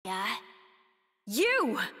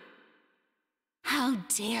You! How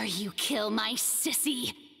dare you kill my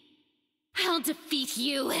sissy? I'll defeat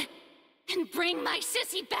you and bring my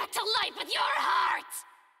sissy back to life with your heart!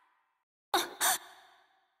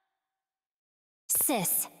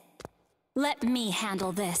 Sis, let me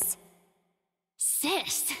handle this.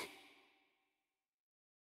 Sis?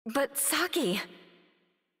 But Saki...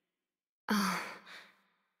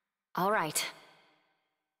 all right.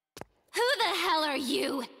 Who the hell are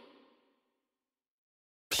you?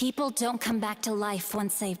 People don't come back to life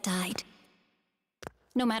once they've died.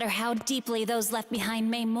 No matter how deeply those left behind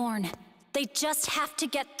may mourn, they just have to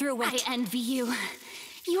get through it. I envy you.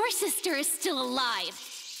 Your sister is still alive.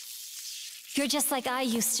 You're just like I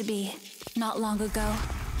used to be, not long ago.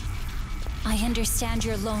 I understand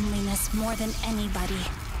your loneliness more than anybody.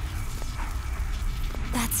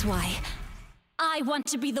 That's why I want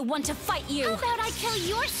to be the one to fight you! How about I kill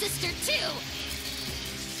your sister, too?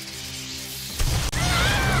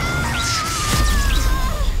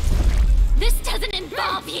 This doesn't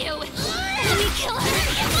involve you! Let me kill her!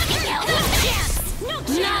 Let me kill her! No chance! No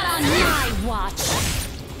chance! Not on my watch!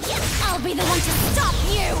 I'll be the one to stop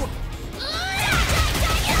you!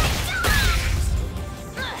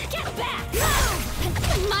 Get back!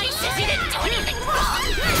 My sissy didn't do anything wrong!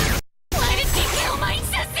 Why did he kill my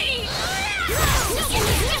sissy? No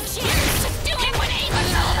chance! Just do it when Ava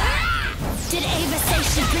told her! Did Ava say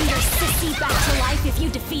she'd bring your sissy back to life if you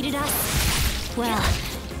defeated us? Well,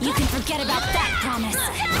 you can forget about that promise.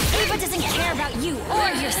 Ava doesn't care about you or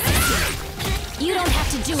your sissy. You don't have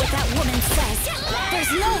to do what that woman says.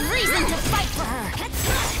 There's no reason to fight for her.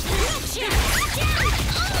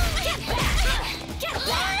 Get back! Get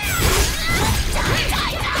back! Die,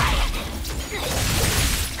 die, die!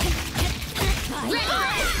 Ready!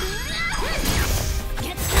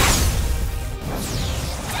 Get back!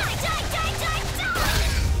 Die, die, die, die, die!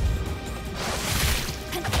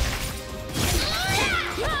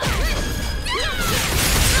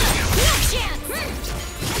 No chance!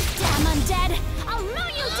 Damn undead! I'll mow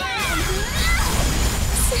you down!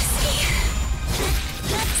 Sissy!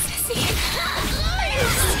 Sissy! I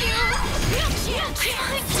miss you! I'd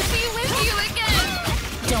like to be with you again!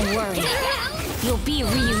 Don't worry. You'll be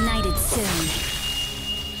reunited soon.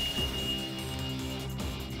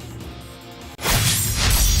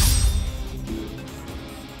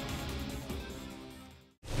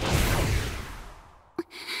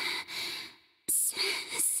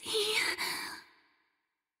 Sissy...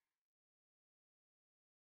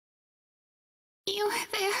 You were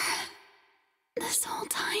there this whole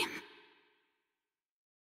time.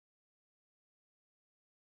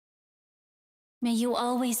 May you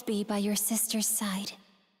always be by your sister's side.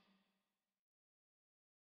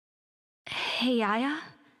 Hey, Aya?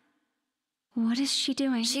 What is she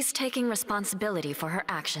doing? She's taking responsibility for her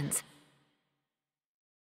actions.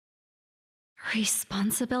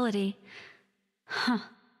 Responsibility? Huh.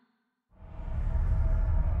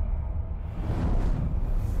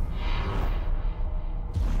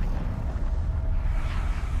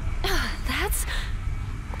 That's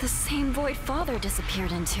the same void Father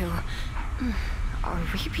disappeared into. Are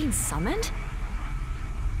we being summoned?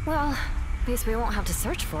 Well, at least we won't have to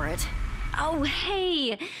search for it. Oh,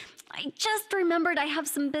 hey! I just remembered I have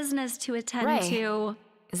some business to attend to.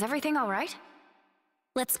 Is everything all right?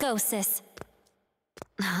 Let's go, sis.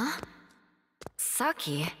 Huh?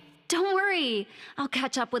 Saki? Don't worry. I'll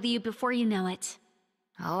catch up with you before you know it.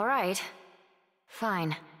 All right.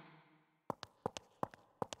 Fine.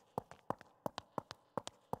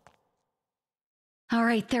 All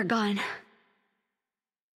right, they're gone.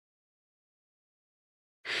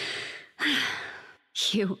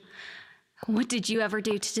 You. What did you ever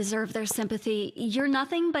do to deserve their sympathy? You're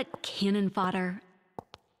nothing but cannon fodder.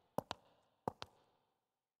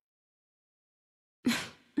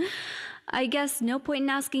 I guess no point in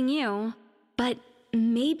asking you, but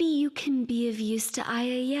maybe you can be of use to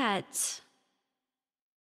Aya yet.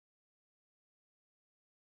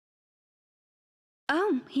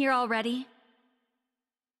 Oh, here already?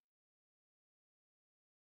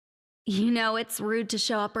 You know it's rude to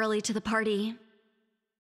show up early to the party.